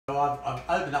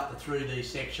opened up the 3D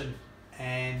section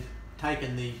and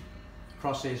taken the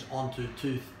crosshairs onto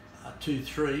tooth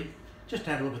 3, just to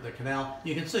have a look at the canal.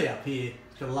 You can see up here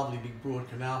it's got a lovely big broad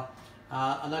canal,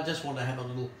 and I just want to have a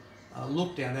little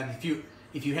look down that.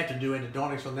 If you had to do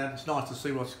endodontics on that, it's nice to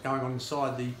see what's going on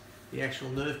inside the actual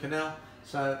nerve canal.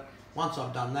 So once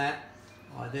I've done that,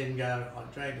 I then go, I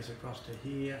drag this across to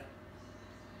here.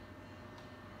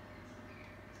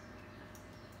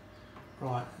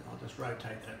 Right, I'll just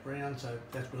rotate that round, so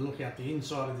that's, we're looking at the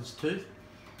inside of this tooth.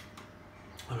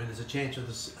 I mean, there's a chance of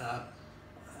this a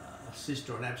cyst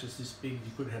or an abscess this big,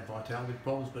 you could have vitality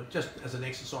problems, but just as an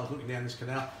exercise looking down this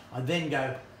canal, I then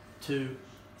go to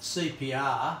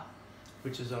CPR,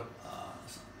 which is a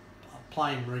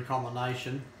plane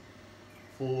recombination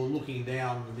for looking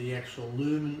down the actual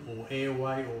lumen or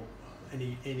airway or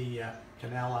any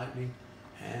canal opening,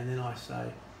 and then I say,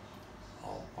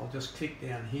 I'll just click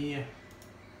down here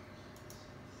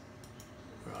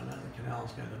where I know the canal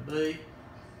is going to be,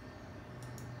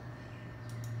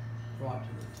 right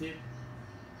to the tip,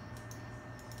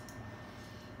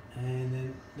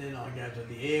 and then I go to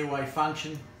the airway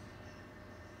function,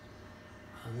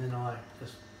 and then I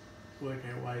just work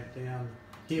our way down.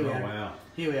 Here we are. Wow.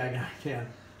 Here we are going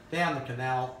down the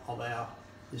canal of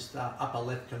this upper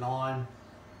left canine,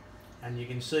 and you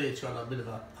can see it's got a bit of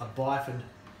a bifid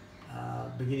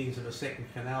beginnings of a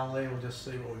second canal there. We'll just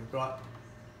see what we've got.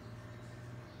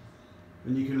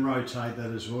 And you can rotate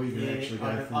that as well. You can actually go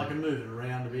I can move it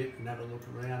around a bit and have a look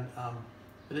around.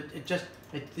 But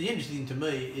the interesting thing to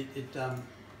me,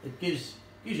 it gives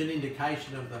you an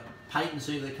indication of the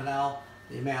patency of the canal,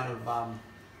 the amount of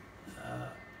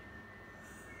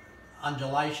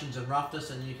undulations and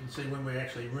roughness, and you can see when we're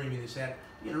actually reaming this out,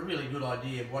 you get a really good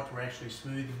idea of what we're actually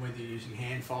smoothing, whether you're using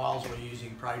hand files or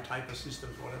using pro taper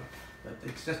systems, whatever. But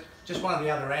it's just one of the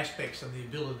other aspects of the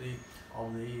ability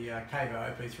of the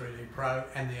KaVo OP3D Pro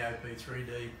and the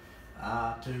OP3D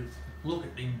to look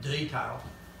at in detail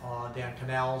down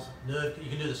canals, nerve. You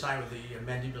can do the same with the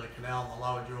mandibular canal in the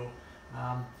lower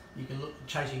jaw. You can look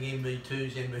chasing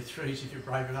MB2s, MB3s if you're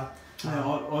brave enough.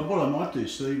 Now, what I might do,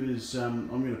 Steve, is I'm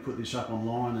going to put this up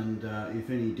online, and if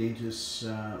any dentists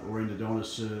or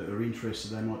endodontists are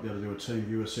interested, they might be able to do a team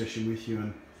viewer session with you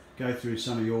and go through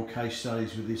some of your case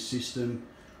studies with this system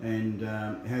and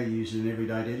how you use it in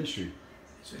everyday dentistry.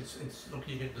 Look,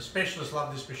 the specialists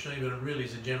love this machine, but it really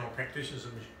is a general practitioner's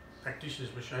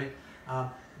machine.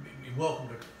 You're welcome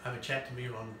to have a chat to me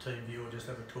on TeamView or just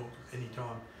have a talk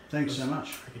anytime. Thanks so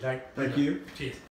much. Thank you. Thank you. Cheers.